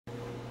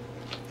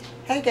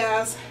Hey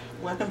guys,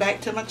 welcome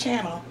back to my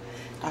channel.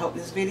 I hope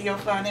this video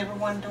find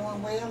everyone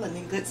doing well and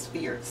in good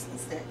spirits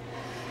instead.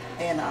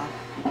 And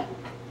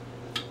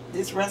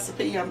this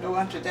recipe I'm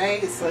doing today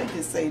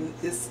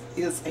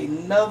is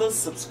another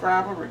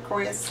subscriber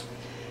request.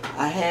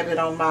 I have it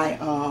on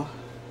my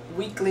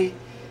weekly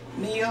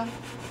meal.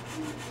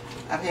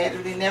 I've had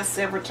it in there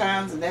several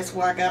times, and that's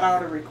why I got all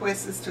the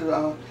requests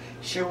to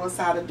show us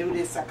how to do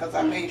this, because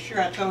I made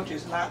sure I told you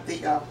it's not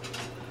the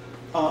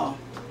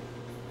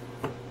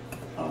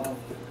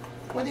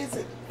what is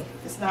it?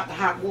 It's not the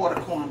hot water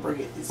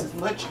cornbread. This is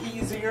much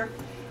easier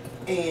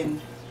and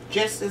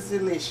just as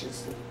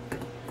delicious.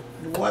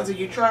 The ones that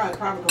you try are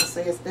probably gonna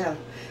say it's better.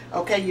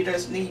 Okay, you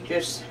just need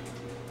just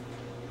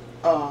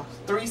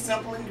 3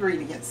 simple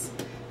ingredients.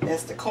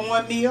 That's the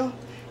cornmeal.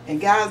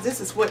 And guys, this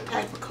is what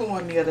type of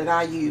cornmeal that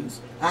I use.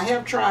 I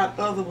have tried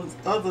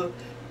other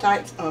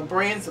types of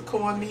brands of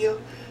cornmeal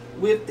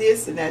with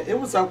this, and that it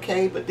was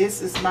okay, but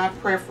this is my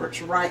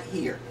preference right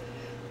here.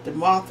 The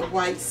Martha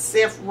White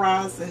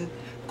self-rising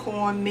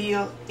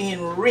cornmeal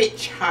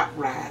enriched hot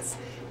rice.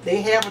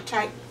 They have a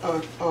type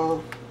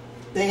of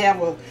they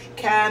have a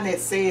kind that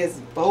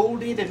says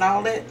bolded and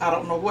all that. I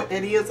don't know what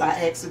that is. I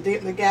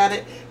accidentally got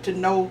it to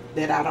know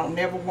that I don't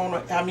never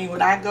want to. I mean,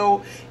 when I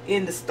go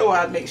in the store,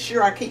 I make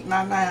sure I keep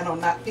my mind on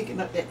not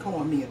picking up that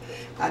cornmeal.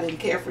 I didn't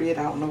care for it.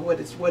 I don't know what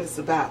it's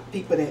about.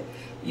 People that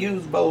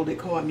use bolded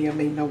cornmeal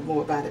may know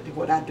more about it than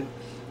what I do.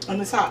 And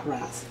it's hot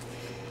rice.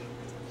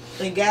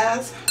 And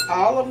guys,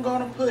 all I'm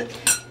gonna put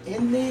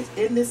in this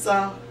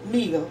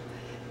meal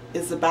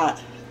is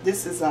about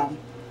is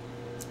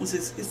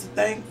the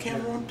thing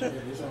camera on top?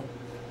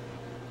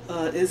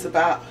 It's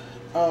about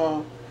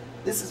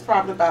this is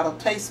probably about a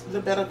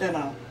little better than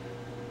a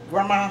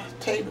grandma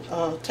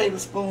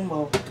tablespoon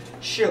of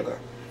sugar.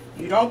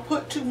 You don't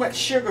put too much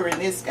sugar in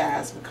this,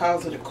 guys,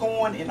 because of the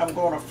corn, and I'm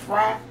going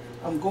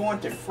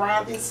to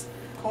fry this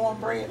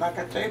cornbread like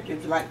I told you,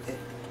 like the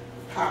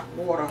hot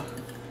water.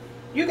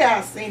 You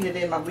guys seen it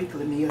in my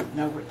weekly meal,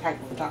 know what type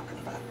I'm talking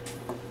about.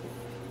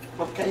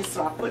 Okay,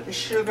 so I put the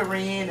sugar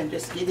in and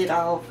just get it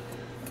all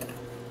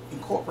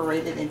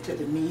incorporated into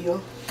the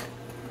meal.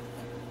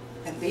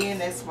 And then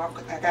that's why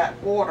I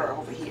got water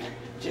over here.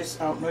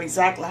 Just I don't know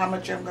exactly how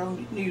much I'm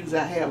going to use.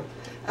 I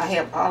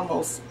have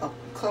almost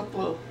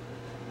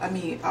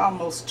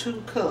almost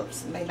 2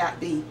 cups, may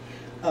not be,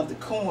 of the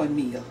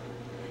cornmeal.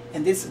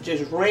 And this is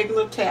just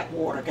regular tap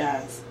water,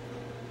 guys.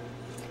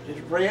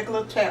 Just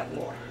regular tap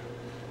water.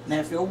 Now,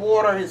 if your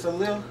water is a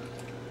little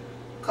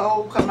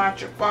cold, come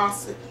out your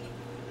faucet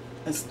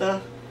and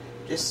stuff,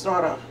 just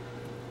sort of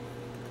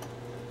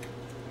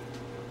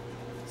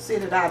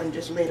sit it out and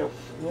just let it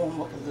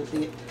warm up a little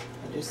bit,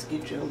 and just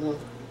get you a little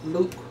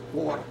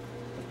lukewarm.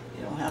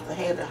 You don't have to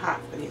have it hot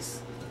for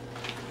this.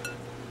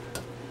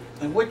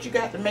 And what you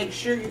got to make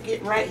sure you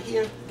get right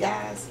here,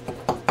 guys,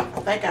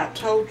 I think I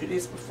told you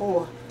this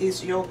before,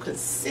 is your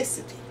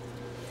consistency.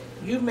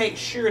 You make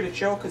sure that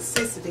your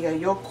consistency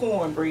of your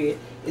cornbread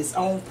is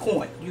on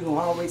point. You're going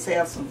to always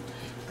have some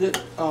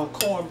good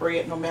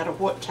cornbread no matter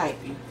what type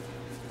you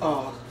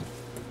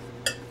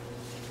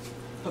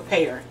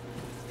prepare.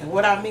 And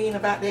what I mean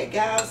about that,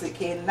 guys, it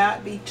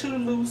cannot be too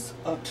loose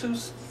or too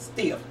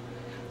stiff.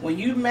 When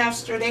you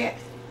master that,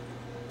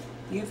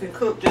 you can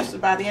cook just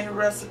about any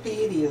recipe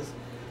it is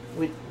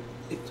with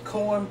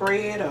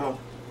cornbread or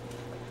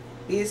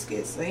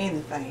biscuits or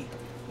anything,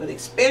 but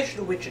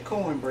especially with your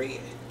cornbread.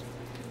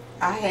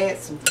 I had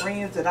some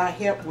friends that I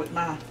helped with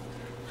my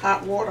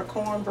hot water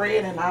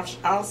cornbread, and I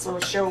also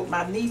showed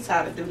my niece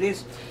how to do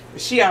this.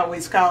 But she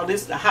always called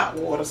this the hot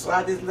water, so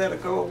I just let her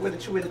go with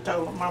it. She would have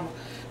told her mama,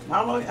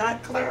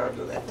 Aunt Clara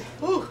do that.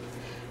 Whew.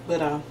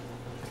 But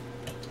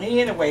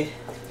anyway,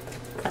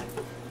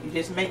 you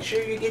just make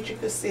sure you get your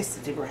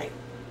consistency right,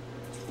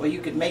 or you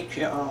can make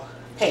your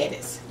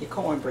patties, your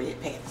cornbread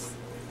patties.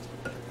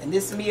 And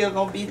this meal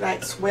gonna be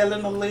like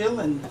swelling a little,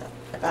 and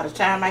by the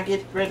time I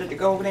get ready to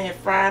go over there and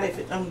fry it, if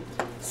it done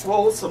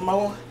swole some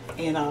more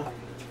and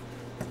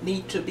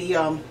need to be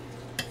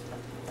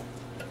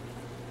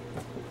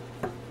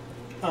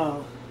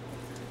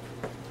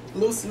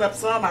loosen up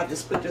some, I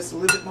just put just a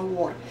little bit more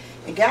water.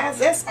 And guys,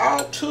 that's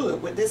all to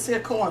it with this here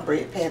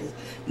cornbread patties.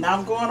 Now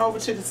I'm going over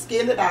to the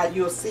skillet.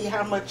 You'll see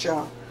how much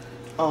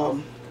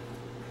oil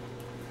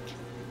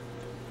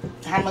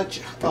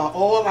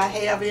I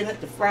have in it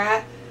to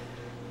fry.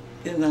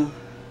 And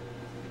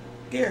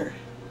Gary,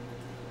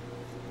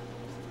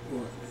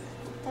 what?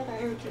 I thought I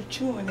heard you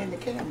chewing in the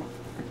camera.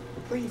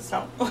 Please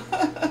don't.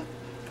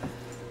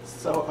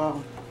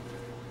 So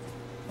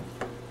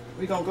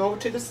we're gonna go over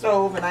to the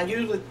stove, and I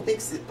usually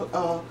fix it,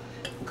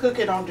 cook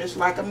it on just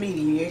like a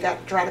medium. You ain't got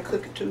to try to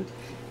cook it too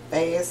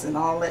fast and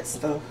all that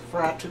stuff,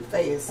 fry it too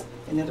fast,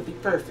 and it'll be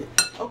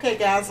perfect. Okay,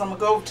 guys, I'm gonna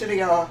go over to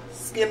the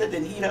skillet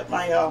and heat up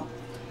my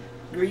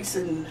grease,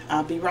 and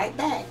I'll be right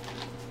back.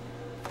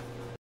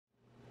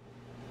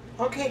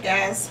 Okay,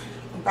 guys,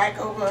 I'm back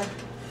over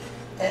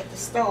at the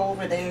stove,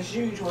 and as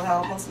usual, I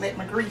almost let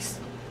my grease.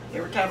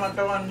 Every time I'm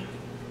doing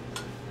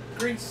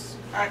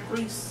hot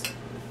grease,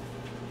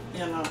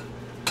 you know,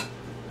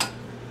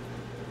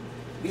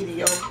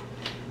 video.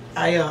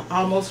 I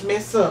almost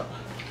messed up,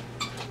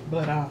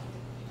 but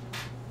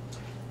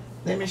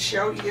let me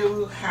show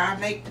you how I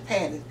make the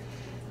patties.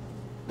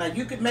 Now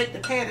you can make the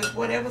patties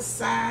whatever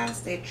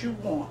size that you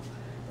want,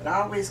 but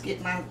I always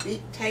get my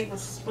big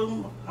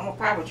tablespoon. I'm gonna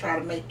probably try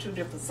to make 2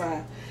 different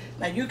sizes.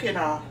 Now you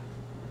can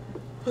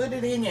put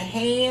it in your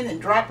hand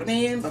and drop it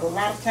in, but a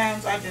lot of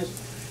times I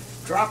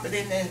just drop it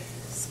in the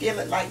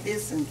skillet like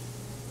this and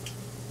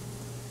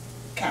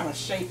kind of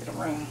shape it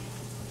around.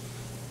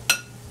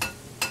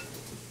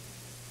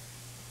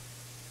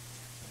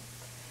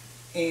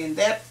 And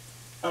that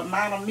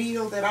amount of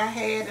meal that I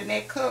had in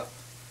that cup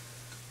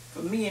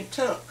for me and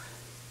Tuck,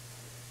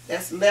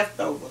 that's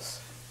leftovers.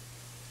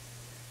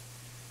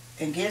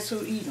 And guess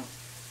who eat them?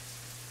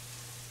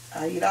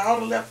 I eat all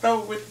the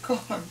leftovers with the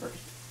cornbread.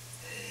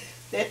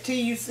 That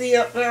tea you see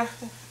up there,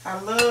 I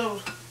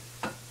love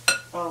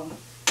I'm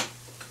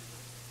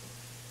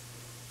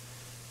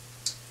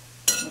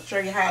going to show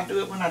you how I do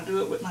it when I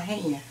do it with my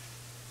hand.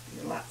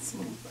 It's a lot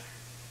smoother.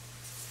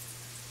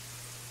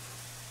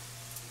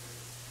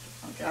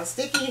 Okay, I'll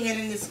stick your hand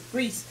in this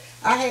grease.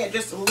 I had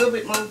just a little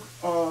bit more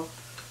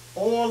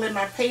oil in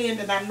my pan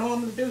than I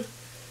normally do,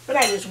 but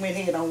I just went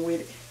head on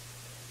with it.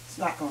 It's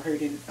not going to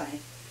hurt anything.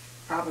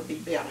 Probably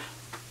be better.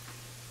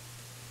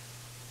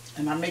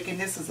 And I'm making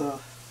this as a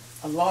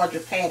larger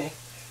patty.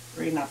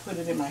 And I put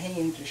it in my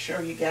hand to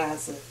show you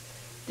guys a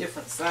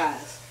different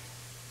size.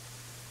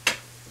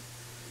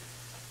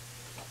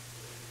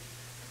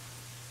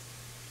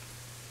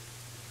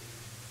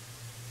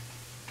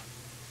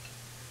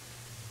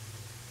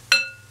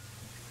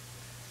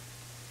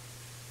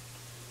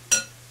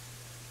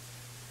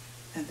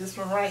 And this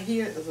one right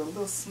here is a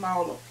little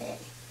smaller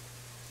patty.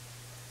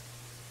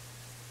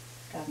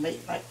 I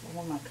made like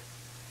one of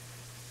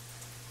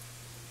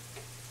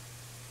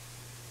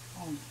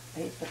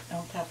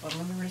on top of,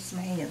 let me rinse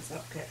my hands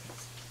up, okay.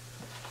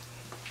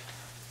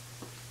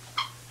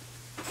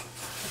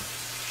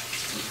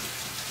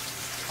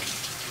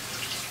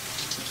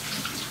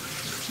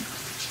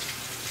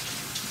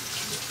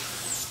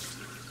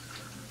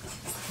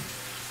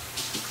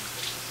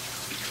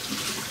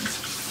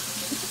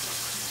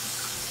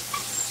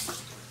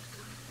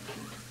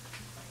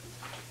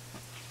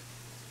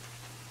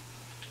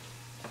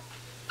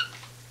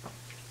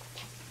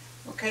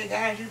 Okay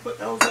guys, you put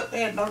those up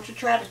there. Don't you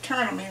try to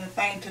turn them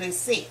anything till they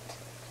sit.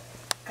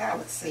 Call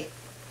it sit.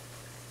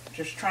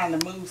 Just trying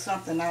to move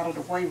something out of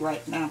the way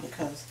right now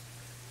because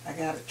I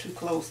got it too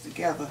close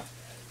together.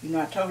 You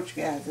know, I told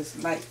you guys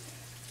it's like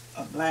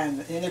a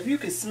blind. And if you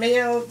can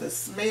smell the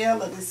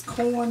smell of this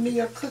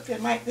cornmeal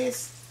cooking like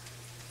this,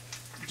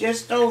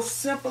 just those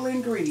simple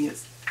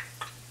ingredients.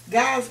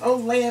 Guys,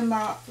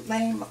 landmark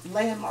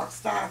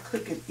style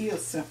cooking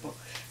is simple.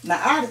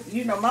 Now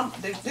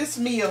this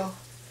meal,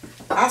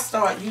 I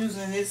started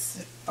using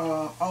this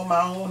on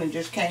my own and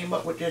just came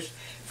up with just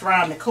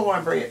frying the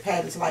cornbread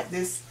patties like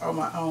this on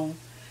my own.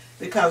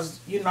 Because,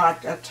 you know, I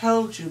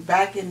told you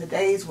back in the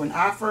days when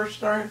I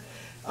first learned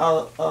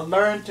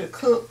to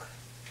cook,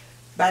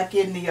 back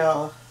in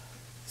the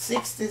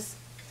 60s,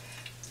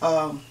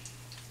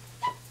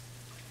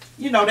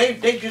 you know,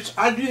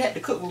 you had to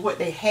cook with what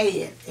they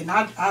had. And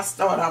I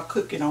started off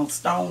cooking on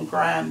stone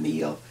grind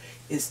meal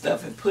and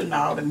stuff and putting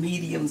all the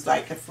mediums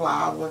like the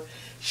flour,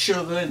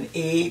 sugar, and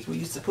eggs. We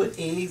used to put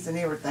eggs and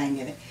everything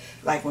in it.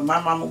 Like when my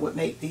mama would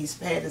make these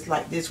patties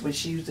like this, when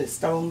she used a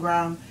stone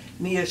ground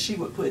meal, she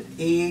would put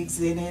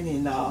eggs in it,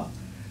 and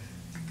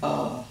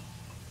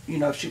you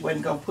know, if she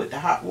wasn't gonna put the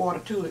hot water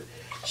to it,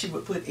 she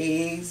would put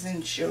eggs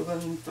and sugar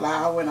and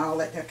flour and all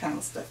that kind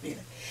of stuff in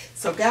it.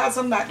 So guys,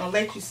 I'm not gonna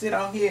let you sit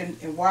on here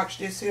and watch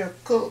this here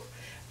cook.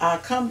 I'll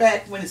come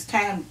back when it's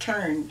time to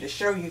turn to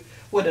show you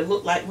what it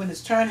looked like when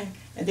it's turning,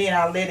 and then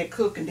I'll let it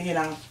cook, and then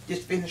I'll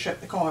just finish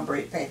up the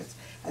cornbread patties.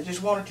 I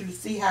just wanted you to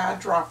see how I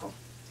drop them.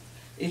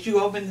 Is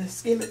you open the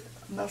skillet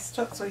enough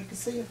stuck so you can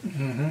see it?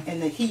 Mm-hmm.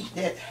 And the heat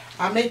that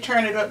I may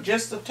turn it up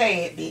just a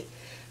tad bit,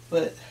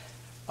 but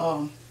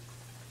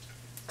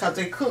cause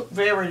they cook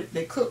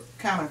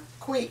kind of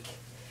quick,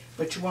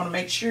 but you want to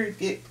make sure it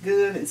get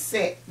good and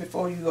set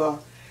before you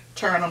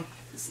turn them.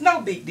 It's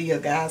no big deal,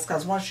 guys,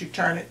 cause once you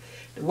turn it,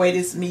 the way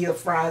this meal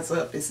fries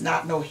up, it's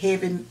not no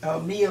heavy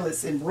meal.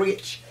 It's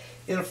rich.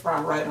 It'll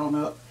fry right on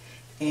up.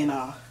 And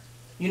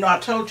you know, I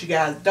told you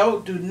guys,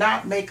 do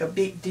not make a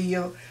big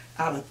deal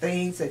out of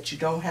things that you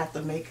don't have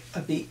to make a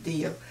big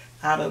deal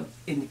out of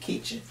in the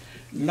kitchen.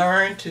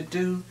 Learn to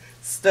do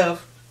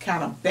stuff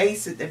kind of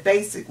the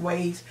basic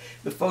ways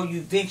before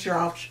you venture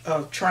off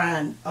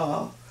trying.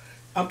 I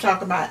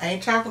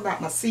ain't talking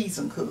about my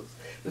seasoned cooks.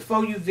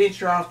 Before you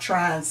venture off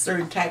trying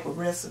certain type of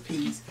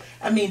recipes.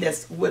 I mean,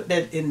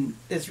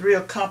 it's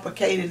real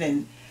complicated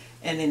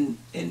and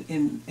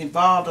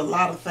involved a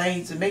lot of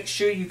things. And make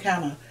sure you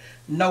kind of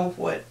know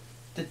what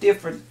the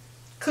different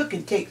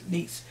cooking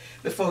techniques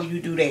before you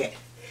do that.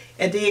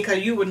 And then because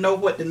you would know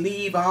what to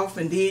leave off,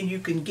 and then you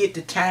can get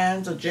the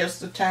times,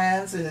 adjust the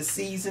times and the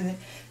seasoning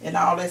and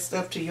all that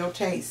stuff to your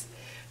taste.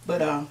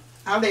 But I'll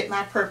let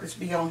my purpose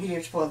be on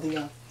here for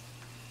the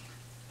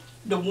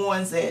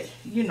ones that,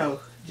 you know,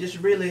 just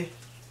really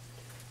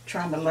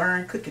trying to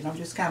learn cooking. I'm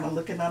just kind of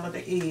looking under the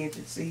edge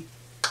and see.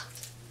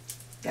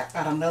 Got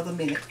about another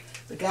minute.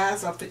 The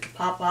guys are fit to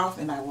pop off,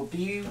 and I will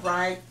be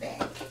right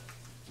back.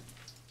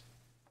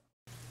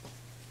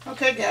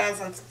 Okay, guys,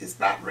 it's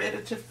about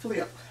ready to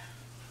flip.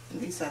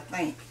 At least I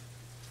think.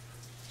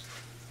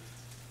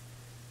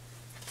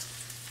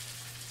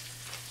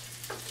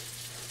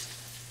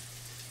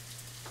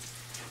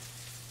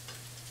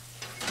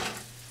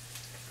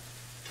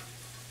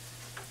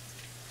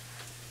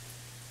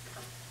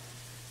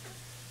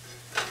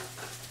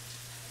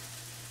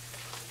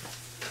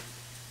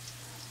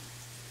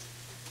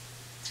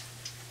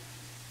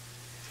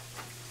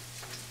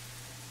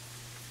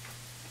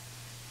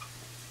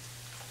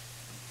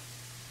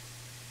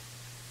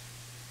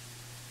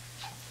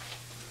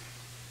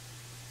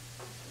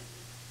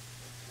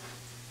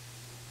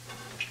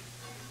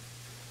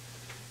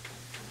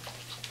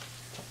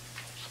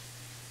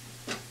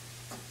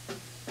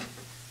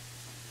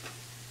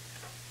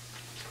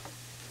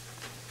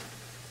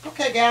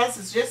 Okay, guys,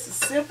 it's just as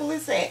simple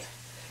as that.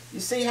 You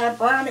see how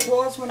brown it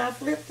was when I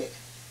flipped it?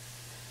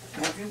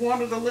 Now, if you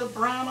wanted a little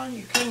browner,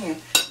 you can.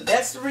 But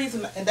that's the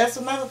reason, and that's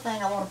another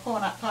thing I want to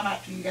point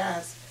out to you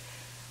guys.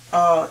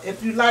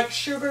 If you like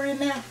sugar in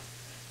there,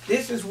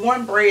 this is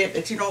one bread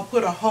that you don't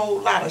put a whole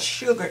lot of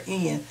sugar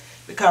in,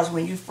 because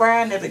when you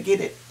fry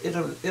it,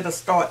 it'll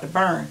start to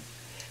burn.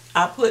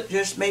 I put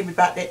just maybe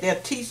about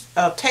that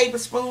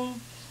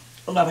tablespoon,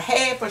 another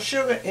half of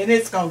sugar, and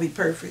it's gonna be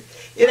perfect.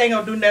 It ain't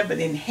gonna do nothing but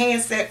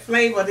enhance that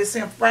flavor. This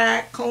in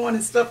fried corn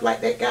and stuff like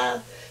that,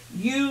 guys.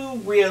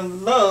 You will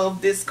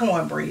love this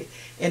cornbread.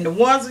 And the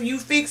ones that you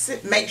fix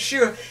it, make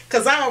sure,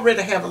 because I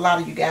already have a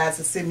lot of you guys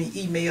that send me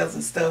emails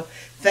and stuff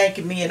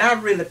thanking me, and I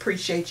really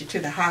appreciate you to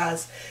the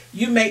highest.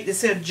 You make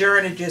this here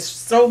journey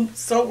just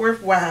so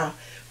worthwhile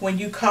when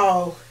you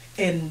call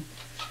and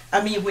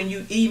when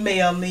you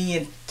email me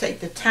and take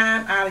the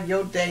time out of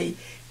your day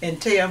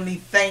and tell me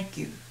thank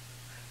you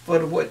for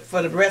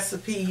the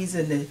recipes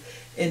and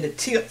the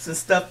tips and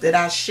stuff that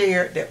I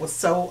shared that was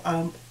so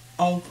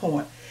on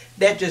point.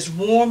 That just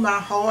warmed my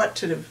heart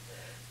to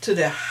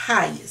the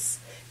highest.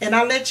 And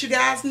I let you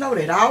guys know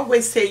that. I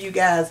always tell you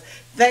guys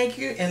thank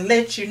you and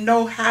let you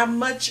know how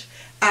much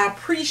I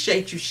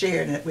appreciate you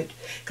sharing it with you.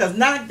 Because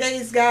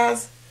nowadays,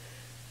 guys,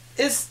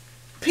 it's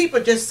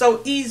people just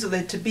so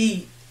easily to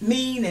be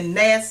mean and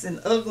nasty and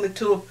ugly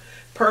to a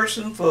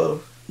person for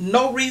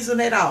no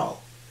reason at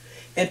all.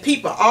 And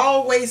people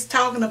always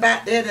talking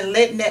about that and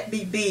letting that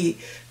be big.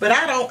 But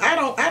I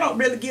don't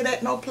really give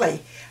that no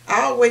play.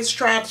 I always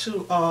try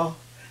to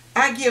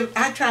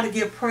I try to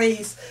give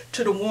praise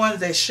to the ones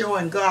that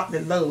showing godly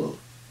love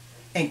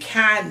and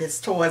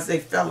kindness towards their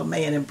fellow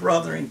man and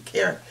brother and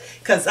care.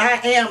 Because I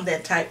am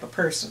that type of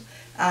person.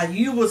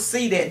 You will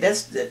see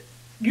that.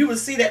 You will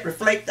see that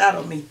reflect out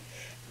of me.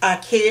 I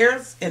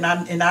cares, and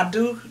I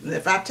do.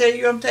 If I tell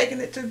you I'm taking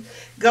it to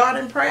God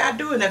in prayer, I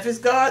do. And if it's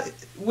God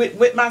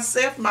with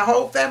myself, my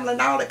whole family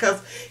and all that, because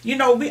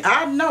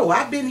I know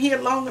I've been here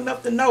long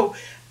enough to know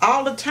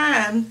all the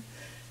time.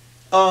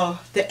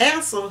 The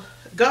answer,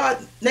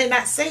 God may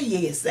not say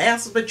yes, the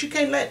answer, but you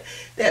can't let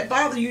that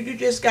bother you. You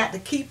just got to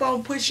keep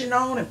on pushing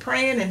on and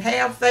praying and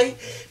have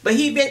faith. But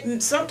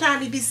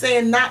sometimes he be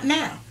saying not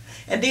now,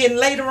 and then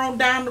later on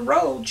down the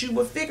road you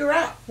will figure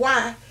out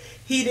why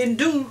he didn't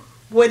do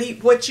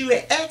what you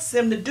had asked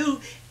him to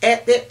do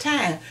at that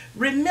time.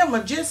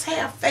 Remember, just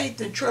have faith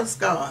and trust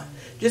God.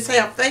 Just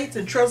have faith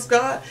and trust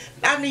God.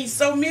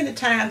 So many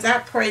times I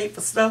prayed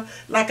for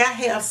stuff. Like I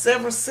have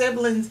several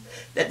siblings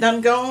that done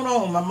gone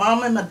on. My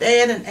mom and my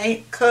dad and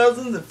aunt,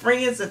 cousins and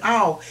friends and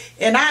all.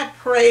 And I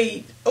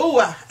prayed.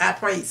 I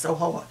prayed so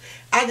hard.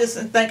 I just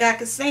didn't think I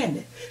could stand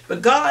it.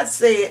 But God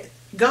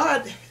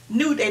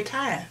knew their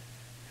time.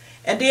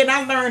 And then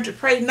I learned to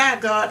pray,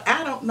 not God,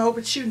 I don't know,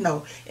 but you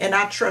know, and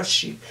I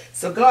trust you.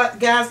 So God,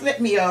 guys,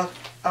 let me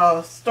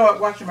start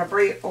washing my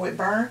bread before it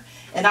burns,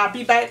 and I'll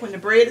be back when the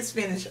bread is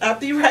finished. I'll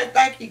be right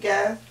back, you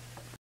guys.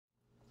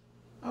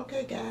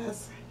 Okay,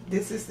 guys,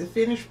 this is the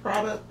finished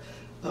product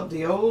of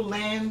the old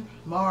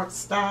landmark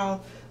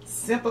style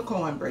simple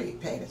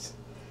cornbread patties.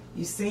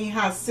 You seen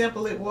how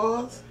simple it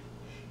was,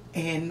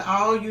 and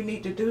all you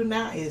need to do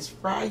now is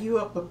fry you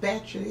up a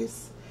batch of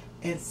this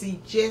and see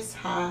just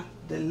how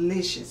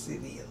delicious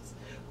it is.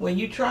 When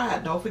you try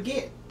it, don't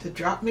forget to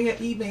drop me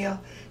an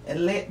email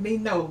and let me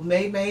know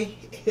maybe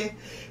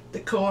the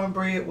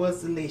cornbread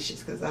was delicious,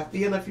 because I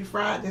feel if you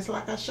fry it just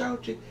like I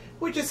showed you,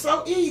 which is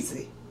so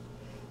easy,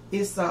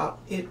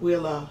 it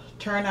will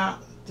turn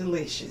out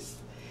delicious.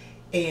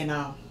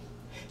 And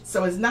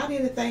so it's not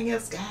anything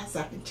else, guys,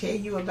 I can tell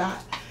you about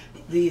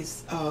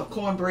this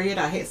cornbread.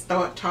 I had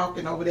started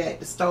talking over there at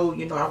the stove.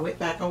 I went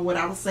back on what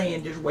I was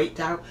saying, just wait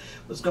till I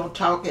was going to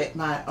talk at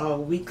my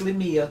weekly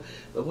meal.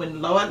 But when the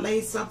Lord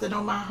laid something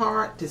on my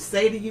heart to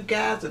say to you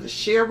guys or to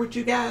share with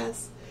you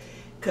guys,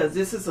 because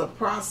this is a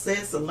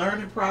process, a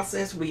learning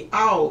process.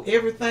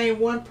 Everything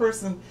one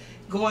person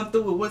going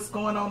through with what's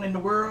going on in the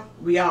world,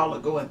 we all are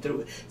going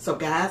through it. So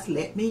guys,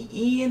 let me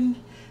end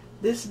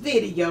this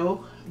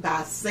video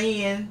by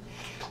saying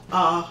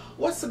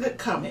What's a good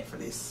comment for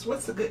this?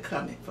 What's a good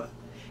comment for?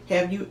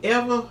 Have you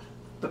ever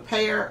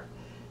prepared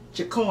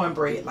your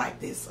cornbread like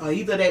this? Or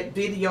either that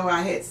video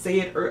I had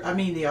said, or I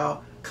mean the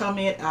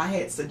comment I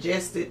had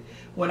suggested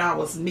when I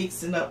was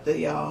mixing up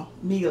the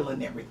meal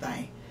and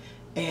everything.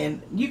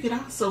 And you can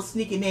also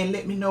sneak in there and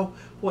let me know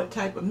what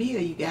type of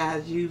meal you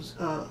guys use.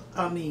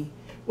 I mean,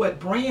 what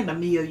brand of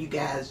meal you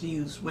guys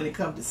use when it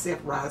comes to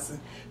self-rising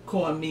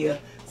cornmeal.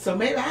 So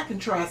maybe I can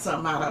try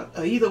something out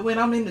of either when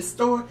I'm in the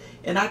store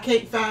and I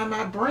can't find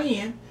my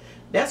brand.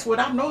 That's what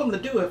I normally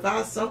do. If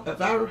I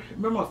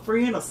remember a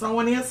friend or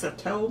someone else have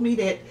told me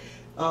that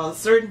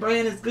certain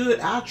brand is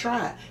good, I'll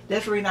try it.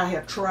 That's the reason I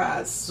have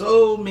tried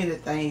so many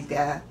things,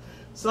 guys.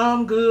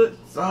 Some good,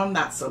 some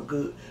not so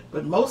good.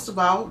 But most of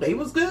all, they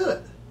was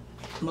good.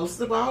 Most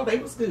of all, they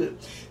was good.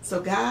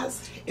 So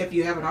guys, if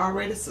you haven't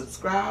already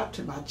subscribed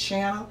to my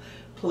channel,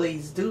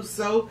 please do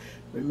so.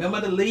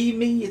 Remember to leave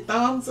me your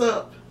thumbs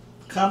up,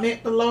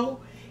 comment below,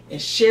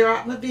 and share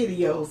out my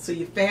videos to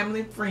your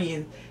family and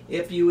friends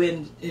if you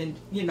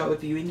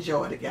if you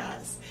enjoyed it,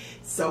 guys.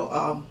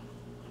 So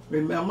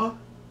remember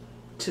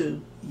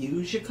to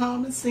use your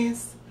common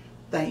sense,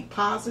 think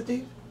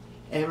positive,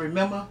 and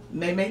remember,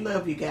 May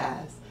love you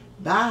guys.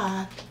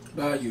 Bye.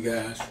 Bye, you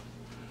guys.